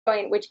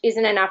point, which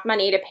isn't enough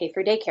money to pay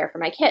for daycare for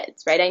my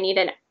kids, right? I need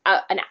an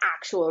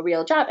actual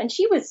real job. And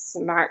she was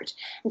smart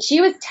and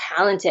she was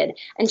talented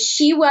and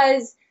she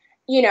was,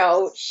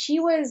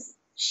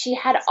 she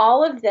had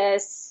all of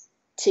this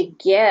to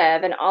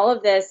give and all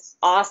of this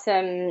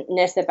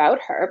awesomeness about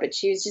her, but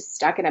she was just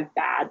stuck in a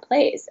bad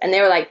place. And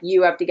they were like,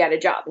 you have to get a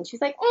job. And she's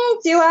like,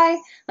 do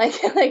I? Like,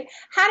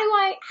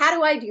 how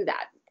do I do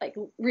that? Like,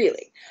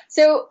 really?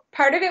 So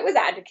part of it was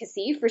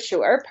advocacy for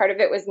sure. Part of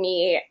it was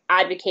me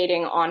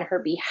advocating on her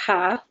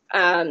behalf,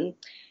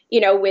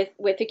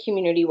 with a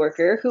community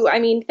worker who, I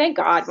mean, thank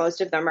God,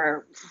 most of them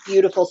are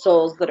beautiful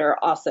souls that are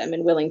awesome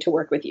and willing to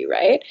work with you,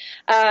 right?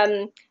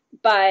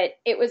 But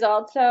it was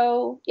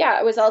also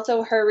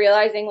her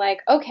realizing like,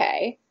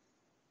 okay,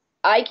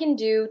 I can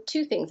do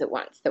two things at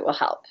once that will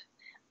help.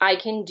 I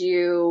can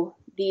do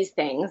these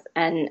things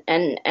and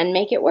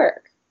make it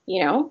work,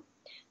 you know?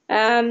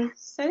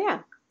 So yeah.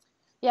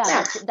 Yeah,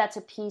 Yeah. that's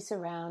a piece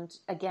around,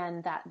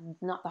 again, that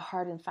not the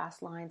hard and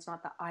fast lines,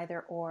 not the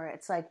either or.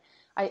 It's like,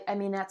 I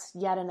mean, that's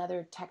yet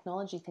another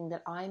technology thing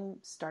that I'm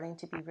starting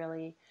to be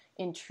really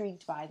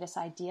intrigued by. This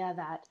idea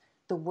that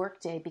the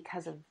workday,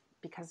 because of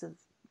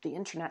the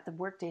internet, the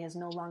workday is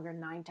no longer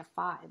 9 to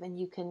 5, and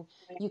you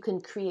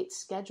can create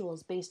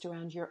schedules based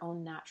around your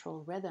own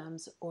natural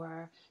rhythms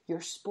or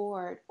your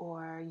sport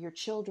or your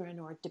children,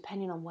 or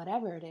depending on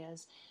whatever it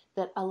is,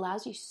 that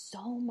allows you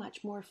so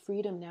much more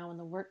freedom now in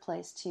the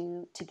workplace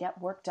to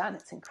get work done.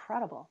 It's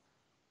incredible.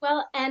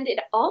 Well, and it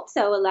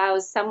also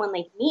allows someone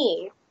like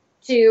me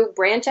to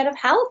branch out of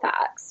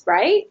Halifax,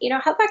 right?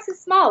 Halifax is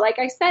small, like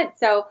I said.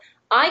 So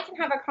I can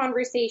have a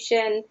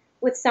conversation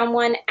with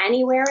someone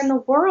anywhere in the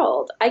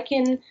world. I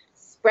can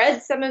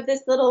spread some of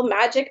this little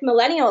magic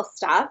millennial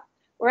stuff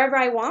wherever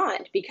I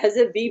want because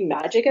of the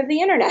magic of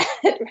the internet,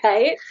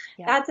 right?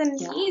 Yeah. That's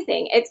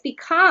amazing. It's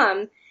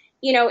become,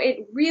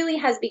 it really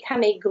has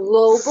become a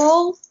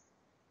global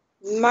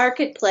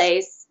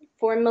marketplace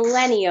for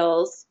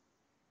millennials,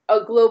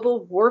 a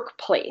global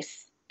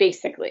workplace,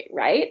 basically,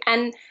 right?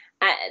 And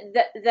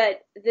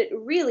that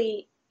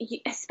really,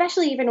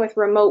 especially even with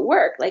remote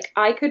work, like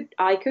I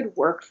could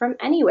work from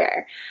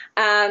anywhere,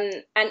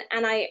 and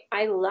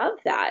I love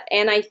that,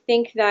 and I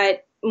think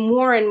that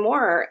more and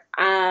more,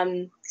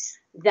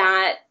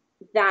 that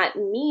that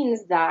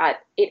means that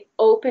it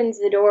opens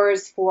the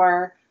doors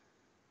for,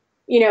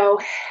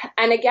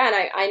 and again,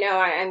 I know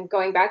I'm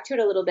going back to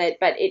it a little bit,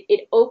 but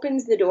it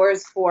opens the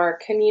doors for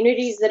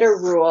communities that are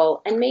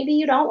rural and maybe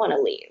you don't want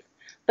to leave,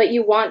 but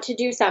you want to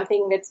do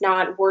something that's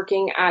not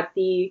working at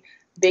the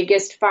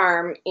biggest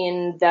farm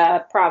in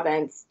the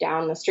province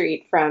down the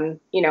street from,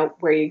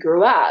 where you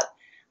grew up.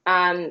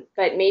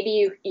 But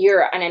maybe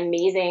you're an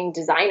amazing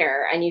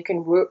designer and you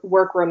can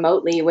work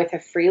remotely with a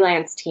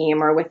freelance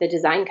team or with a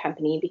design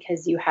company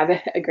because you have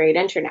a great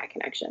internet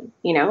connection,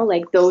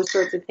 like those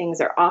sorts of things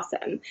are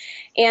awesome.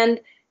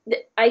 And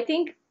I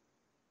think,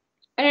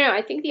 I don't know,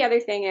 I think the other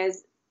thing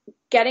is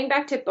getting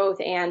back to both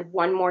and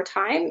one more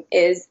time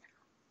is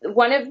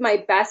one of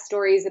my best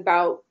stories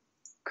about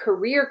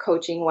career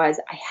coaching was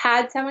I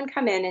had someone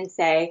come in and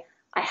say,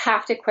 I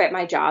have to quit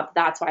my job.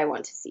 That's why I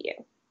want to see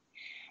you.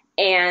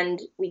 And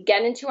we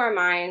get into our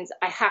minds,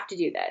 I have to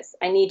do this.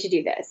 I need to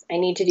do this. I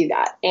need to do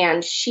that.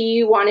 And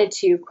she wanted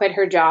to quit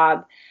her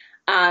job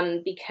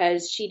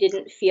because she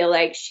didn't feel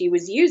like she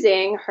was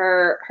using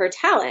her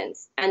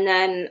talents. And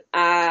then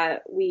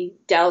we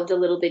delved a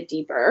little bit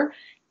deeper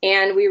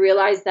and we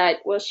realized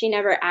that, well, she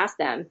never asked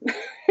them.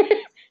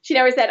 She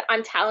never said,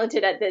 I'm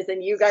talented at this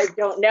and you guys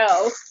don't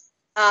know.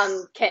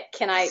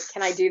 Can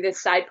I do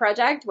this side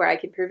project where I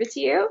can prove it to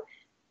you?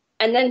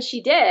 And then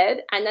she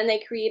did, and then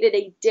they created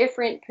a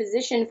different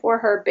position for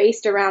her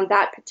based around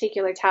that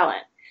particular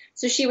talent.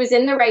 So she was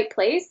in the right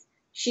place.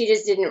 She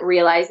just didn't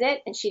realize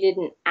it, and she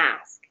didn't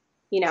ask,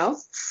 you know?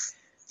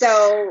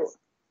 So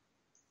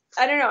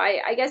I don't know.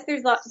 I guess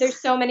there's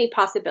so many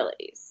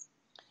possibilities.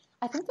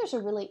 I think there's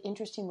a really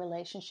interesting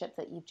relationship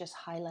that you've just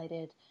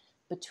highlighted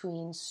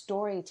between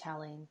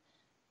storytelling,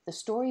 the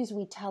stories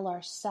we tell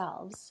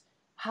ourselves,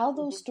 how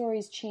those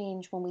stories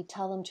change when we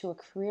tell them to a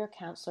career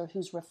counselor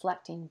who's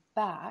reflecting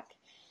back,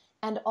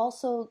 and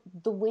also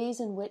the ways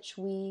in which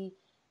we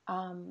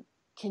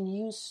can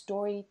use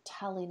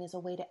storytelling as a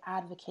way to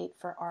advocate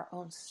for our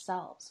own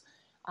selves.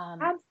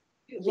 Absolutely.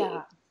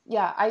 Yeah,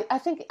 yeah. I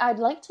think I'd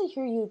like to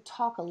hear you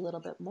talk a little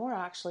bit more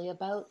actually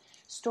about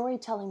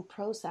storytelling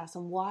process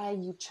and why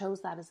you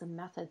chose that as a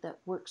method that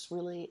works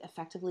really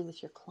effectively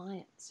with your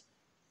clients.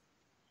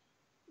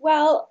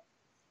 Well,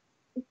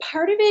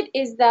 part of it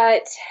is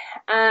that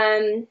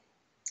um,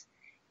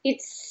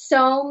 it's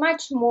so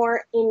much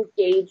more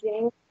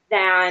engaging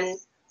than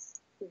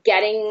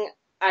getting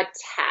a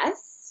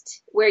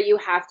test where you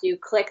have to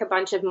click a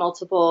bunch of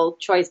multiple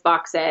choice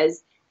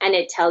boxes and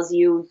it tells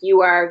you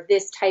you are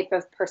this type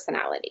of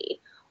personality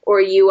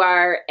or you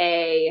are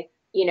an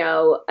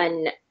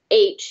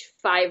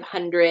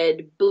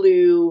H500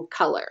 blue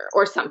color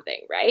or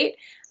something, right?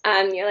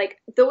 You're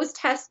like, those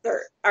tests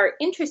are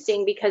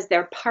interesting because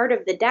they're part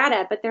of the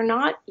data, but they're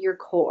not your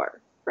core,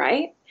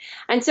 right?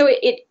 And so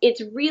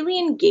it's really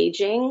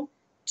engaging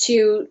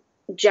to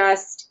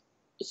just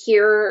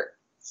hear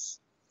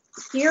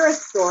a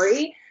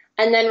story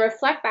and then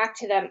reflect back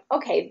to them,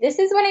 okay, this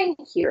is what I'm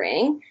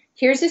hearing.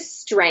 Here's a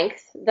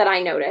strength that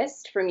I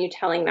noticed from you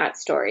telling that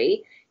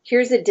story.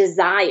 Here's a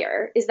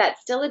desire. Is that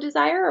still a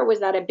desire, or was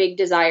that a big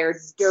desire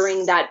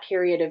during that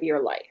period of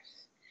your life?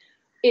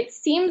 It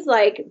seems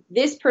like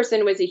this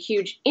person was a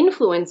huge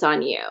influence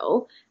on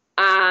you.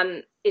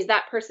 Is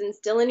that person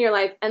still in your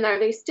life, and are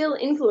they still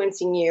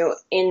influencing you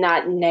in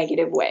that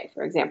negative way?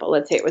 For example,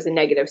 let's say it was a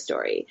negative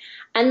story.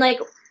 And like,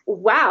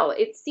 wow,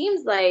 it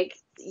seems like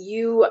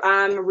you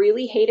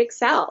really hate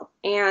Excel,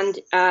 and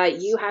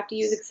you have to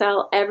use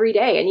Excel every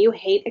day, and you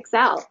hate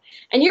Excel,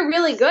 and you're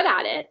really good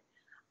at it,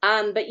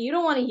 but you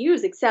don't want to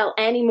use Excel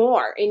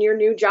anymore in your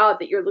new job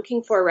that you're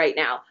looking for right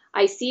now.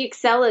 I see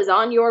Excel is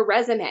on your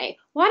resume.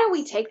 Why don't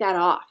we take that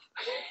off?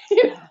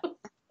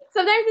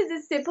 Sometimes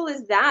it's as simple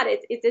as that.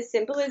 It's as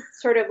simple as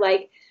sort of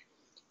like,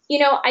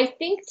 I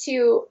think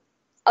too,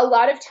 a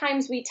lot of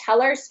times we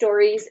tell our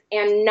stories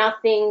and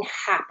nothing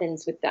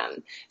happens with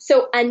them.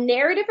 So a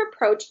narrative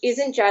approach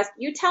isn't just,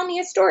 you tell me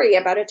a story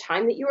about a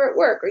time that you were at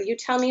work, or you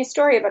tell me a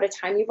story about a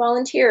time you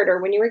volunteered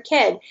or when you were a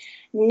kid.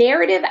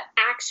 Narrative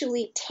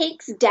actually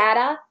takes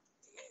data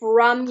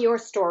from your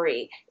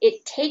story.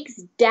 It takes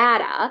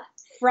data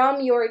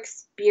from your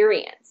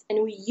experience,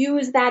 and we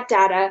use that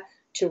data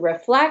to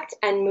reflect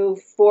and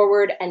move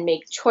forward and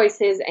make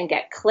choices and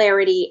get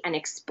clarity and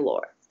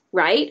explore,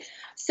 right?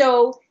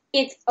 So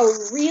it's a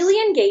really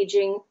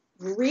engaging,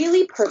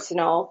 really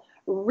personal,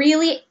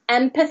 really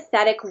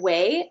empathetic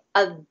way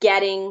of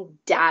getting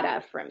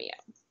data from you.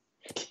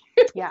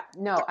 Yeah,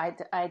 no, I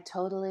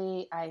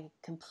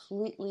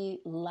completely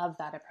love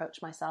that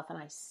approach myself, and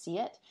I see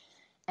it.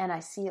 And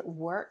I see it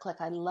work. Like,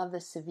 I love the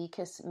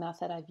Savicus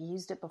method. I've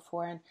used it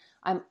before, and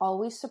I'm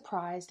always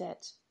surprised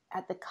at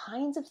the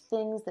kinds of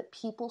things that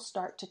people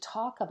start to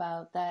talk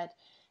about that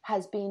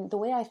has been, the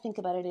way I think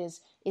about it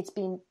is, it's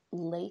been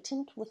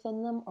latent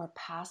within them or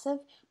passive,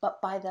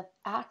 but by the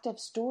act of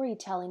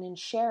storytelling and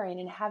sharing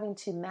and having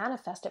to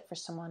manifest it for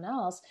someone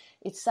else,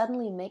 it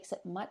suddenly makes it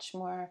much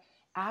more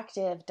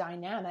active,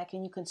 dynamic,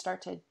 and you can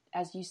start to,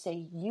 as you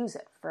say, use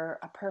it for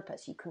a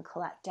purpose. You can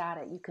collect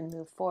data, you can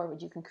move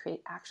forward, you can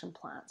create action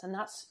plans, and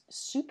that's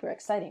super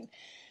exciting.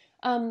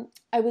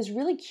 I was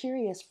really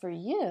curious for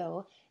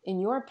you in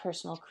your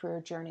personal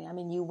career journey. I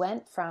mean, you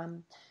went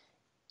from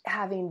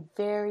having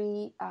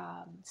very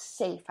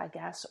safe, I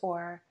guess,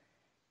 or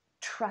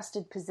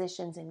trusted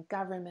positions in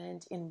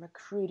government, in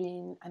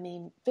recruiting, I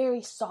mean,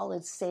 very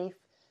solid, safe,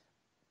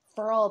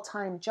 for all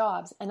time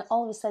jobs, and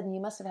all of a sudden you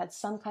must have had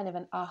some kind of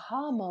an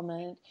aha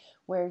moment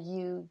where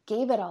you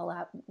gave it all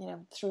up,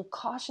 threw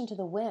caution to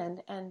the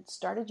wind and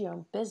started your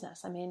own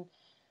business. I mean,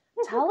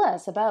 tell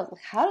us about,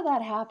 how did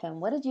that happen?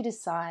 What did you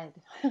decide?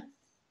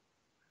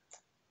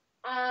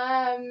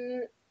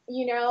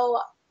 You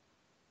know,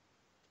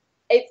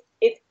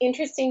 it's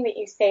interesting that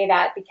you say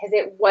that, because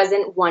it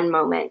wasn't one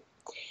moment.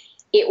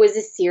 It was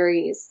a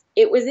series.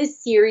 It was a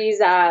series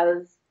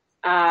of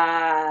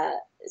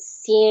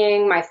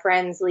seeing my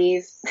friends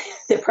leave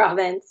the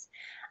province.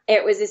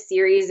 It was a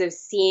series of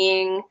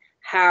seeing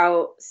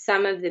how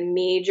some of the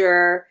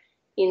major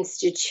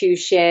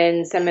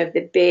institutions, some of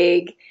the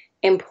big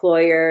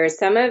employers,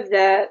 some of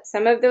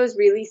those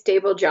really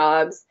stable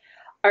jobs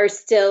are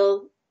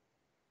still,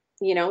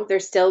 they're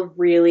still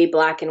really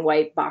black and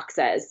white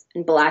boxes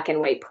and black and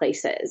white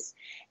places.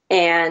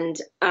 And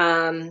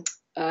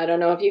I don't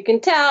know if you can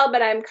tell,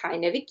 but I'm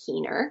kind of a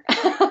keener.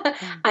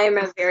 I'm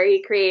a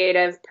very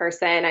creative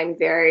person. I'm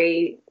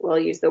very, we'll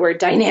use the word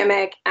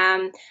dynamic,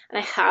 and I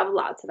have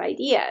lots of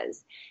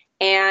ideas.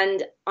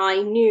 And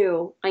I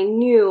knew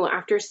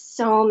after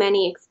so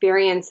many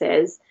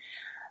experiences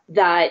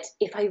that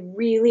if I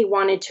really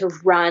wanted to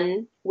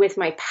run with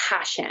my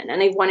passion,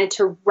 and I wanted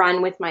to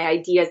run with my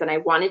ideas, and I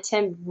wanted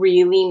to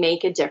really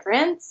make a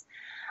difference,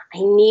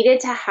 I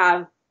needed to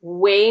have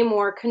way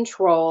more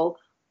control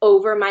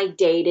over my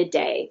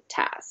day-to-day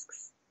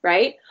tasks,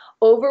 right?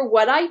 Over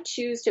what I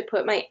choose to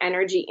put my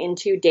energy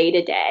into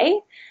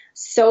day-to-day,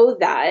 so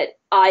that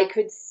I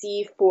could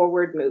see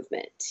forward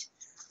movement.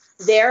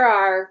 There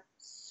are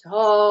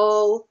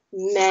so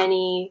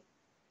many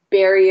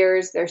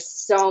barriers. There's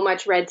so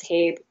much red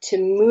tape to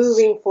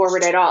moving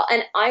forward at all.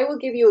 And I will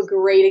give you a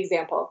great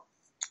example.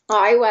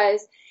 I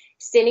was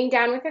sitting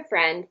down with a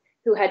friend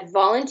who had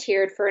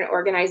volunteered for an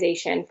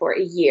organization for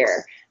a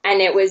year.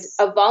 And it was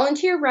a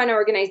volunteer run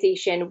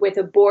organization with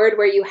a board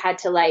where you had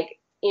to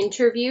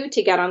interview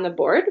to get on the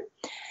board.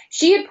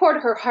 She had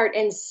poured her heart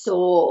and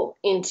soul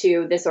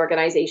into this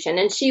organization.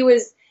 And she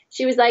was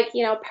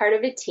part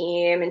of a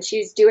team, and she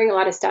was doing a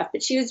lot of stuff,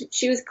 but she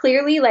was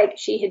clearly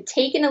she had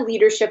taken a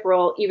leadership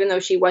role, even though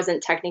she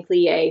wasn't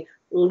technically a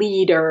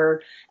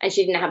leader and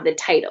she didn't have the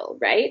title,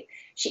 right?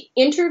 She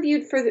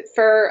interviewed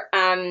for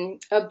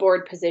a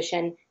board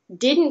position,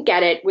 didn't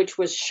get it, which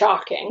was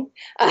shocking.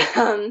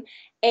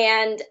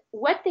 And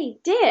what they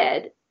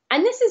did,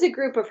 and this is a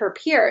group of her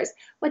peers,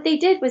 what they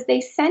did was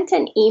they sent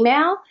an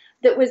email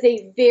that was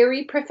a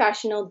very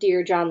professional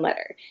Dear John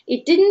letter.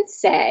 It didn't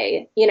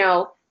say,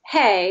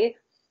 hey,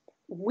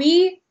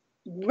 we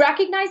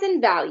recognize and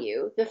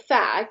value the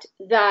fact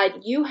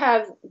that you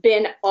have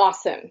been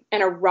awesome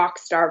and a rock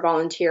star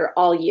volunteer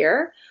all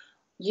year.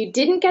 You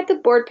didn't get the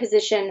board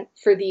position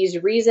for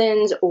these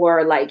reasons,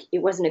 or like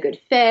it wasn't a good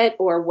fit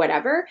or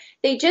whatever.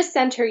 They just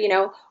sent her,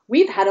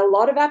 we've had a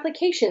lot of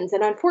applications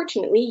and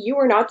unfortunately you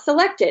were not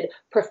selected.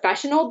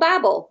 Professional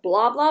babble,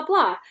 blah, blah,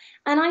 blah.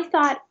 And I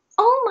thought,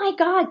 oh my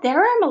God, there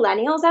are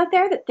millennials out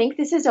there that think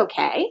this is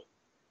okay.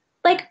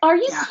 Like, are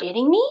you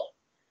kidding me?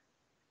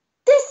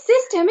 This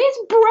system is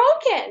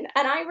broken.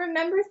 And I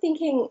remember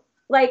thinking,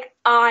 like,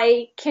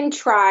 I can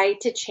try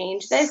to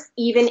change this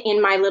even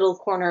in my little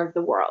corner of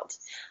the world.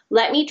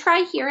 Let me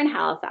try here in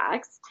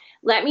Halifax.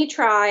 Let me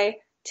try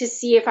to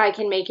see if I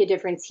can make a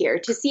difference here,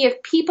 to see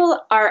if people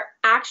are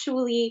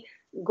actually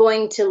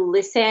going to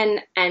listen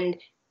and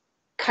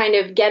kind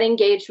of get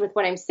engaged with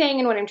what I'm saying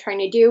and what I'm trying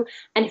to do.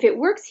 And if it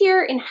works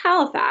here in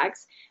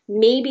Halifax,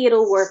 maybe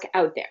it'll work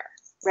out there,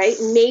 right?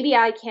 Maybe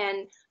I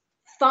can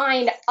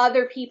find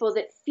other people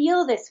that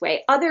feel this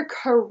way, other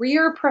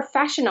career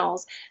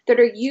professionals that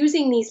are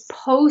using these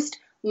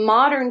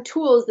post-modern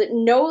tools that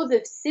know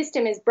the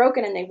system is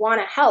broken and they want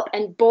to help.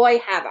 And boy,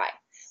 have I.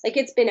 Like,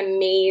 it's been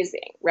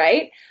amazing,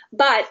 right?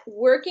 But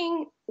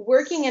working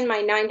in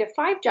my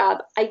 9-to-5 job,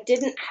 I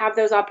didn't have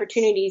those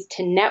opportunities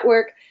to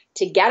network,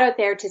 to get out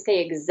there, to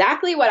say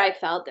exactly what I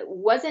felt that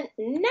wasn't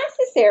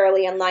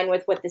necessarily in line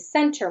with what the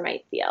center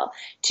might feel.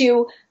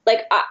 To, like,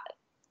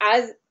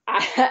 as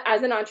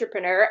an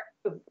entrepreneur,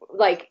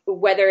 like,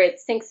 whether it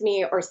sinks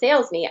me or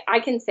sails me, I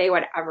can say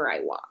whatever I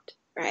want,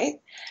 right?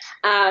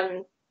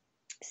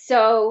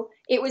 So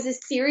it was a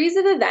series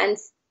of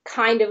events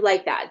kind of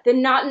like that. The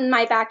not in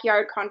my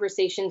backyard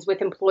conversations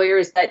with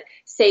employers that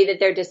say that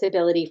they're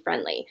disability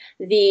friendly.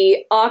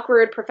 The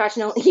awkward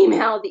professional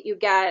email that you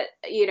get,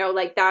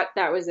 like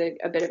that was a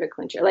bit of a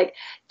clincher. Like,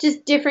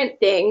 just different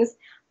things.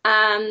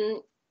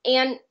 And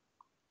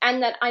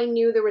that I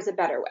knew there was a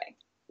better way.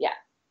 Yeah.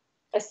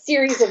 A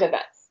series of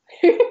events.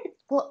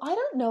 Well, I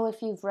don't know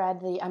if you've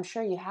I'm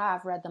sure you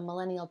have read the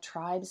Millennial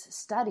Tribes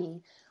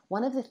study.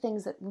 One of the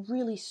things that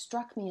really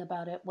struck me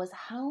about it was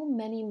how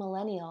many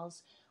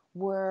millennials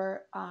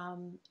were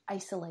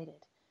isolated.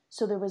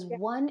 So there was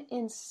 1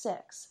 in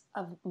 6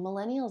 of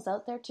millennials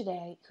out there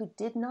today who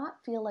did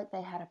not feel like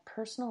they had a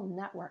personal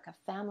network,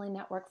 a family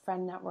network,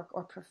 friend network,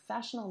 or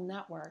professional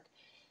network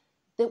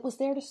that was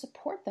there to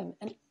support them.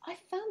 And I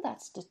found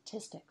that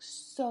statistic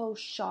so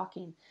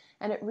shocking.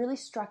 And it really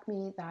struck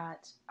me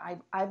that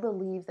I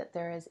believe that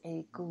there is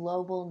a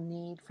global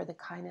need for the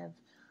kind of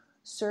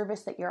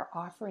service that you're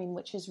offering,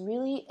 which is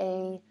really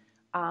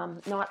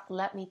not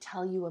let me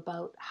tell you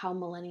about how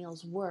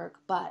millennials work,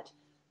 but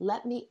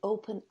let me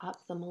open up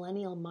the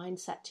millennial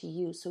mindset to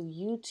you so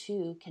you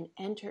too can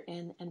enter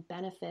in and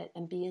benefit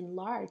and be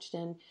enlarged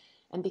and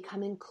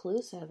become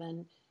inclusive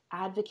and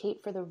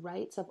advocate for the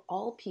rights of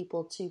all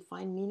people to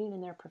find meaning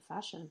in their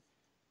profession.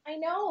 I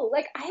know,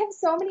 like, I have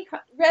so many,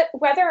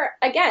 whether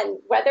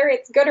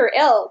it's good or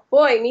ill,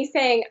 boy, me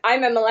saying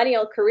I'm a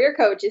millennial career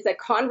coach is a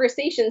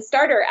conversation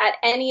starter at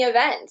any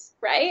event,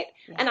 right?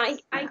 Yes. And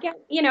I get,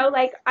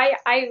 like,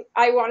 I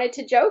wanted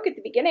to joke at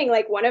the beginning,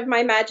 like, one of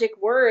my magic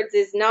words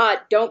is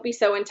not, don't be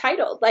so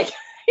entitled. Like,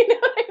 you know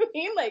what I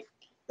mean? Like,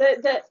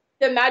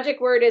 the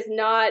magic word is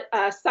not,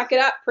 suck it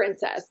up,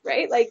 princess,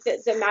 right? Like,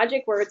 the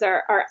magic words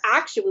are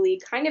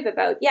actually kind of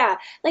about,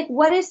 like,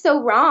 what is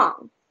so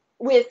wrong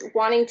with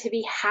wanting to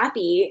be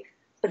happy,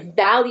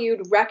 valued,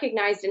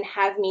 recognized, and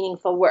have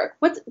meaningful work?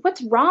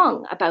 What's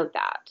wrong about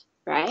that,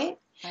 right?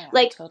 Yeah,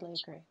 like, I totally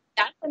agree.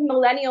 That's a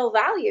millennial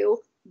value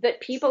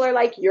that people are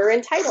like, you're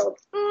entitled.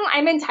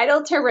 I'm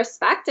entitled to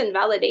respect and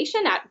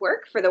validation at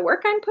work for the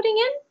work I'm putting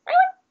in?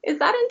 Really? Is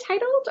that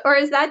entitled? Or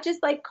is that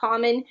just like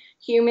common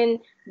human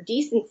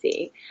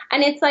decency?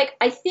 And it's like,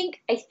 I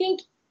think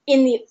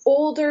in the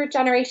older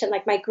generation,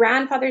 like my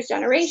grandfather's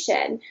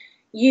generation,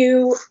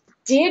 you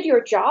did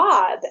your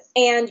job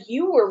and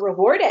you were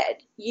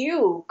rewarded.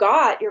 You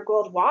got your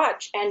gold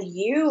watch and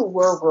you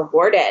were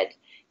rewarded,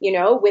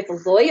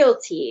 with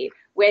loyalty,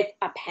 with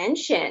a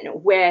pension,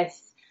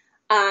 with,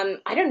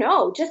 I don't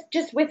know,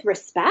 just with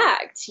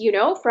respect,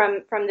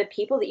 from the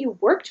people that you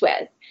worked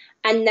with.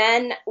 And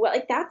then, well,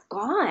 like, that's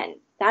gone.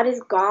 That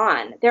is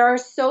gone. There are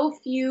so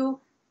few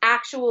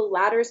actual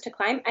ladders to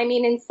climb. I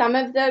mean, in some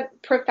of the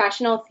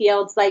professional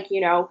fields, like,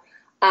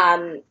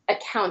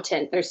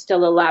 accountant, there's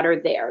still a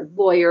ladder there.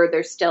 Lawyer,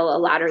 there's still a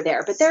ladder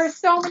there. But there are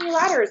so many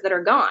ladders that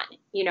are gone,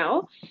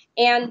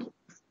 and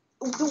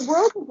the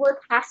world of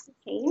work has to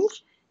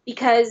change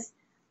because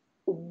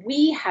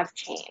we have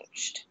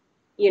changed.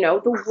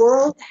 The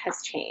world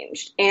has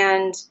changed.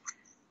 And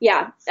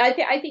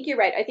I think you're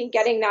right. I think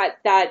getting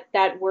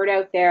that word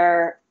out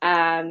there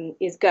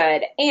is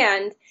good.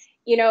 And,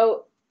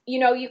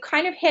 you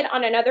kind of hit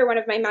on another one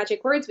of my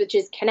magic words, which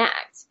is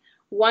connect.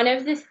 One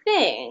of the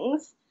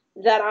things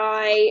that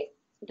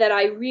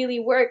I really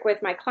work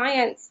with my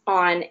clients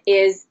on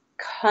is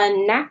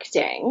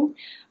connecting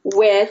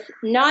with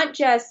not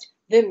just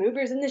the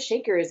movers and the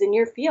shakers in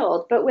your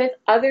field, but with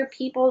other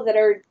people that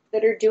are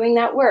doing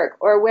that work,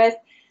 or with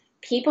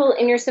people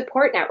in your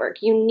support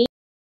network. You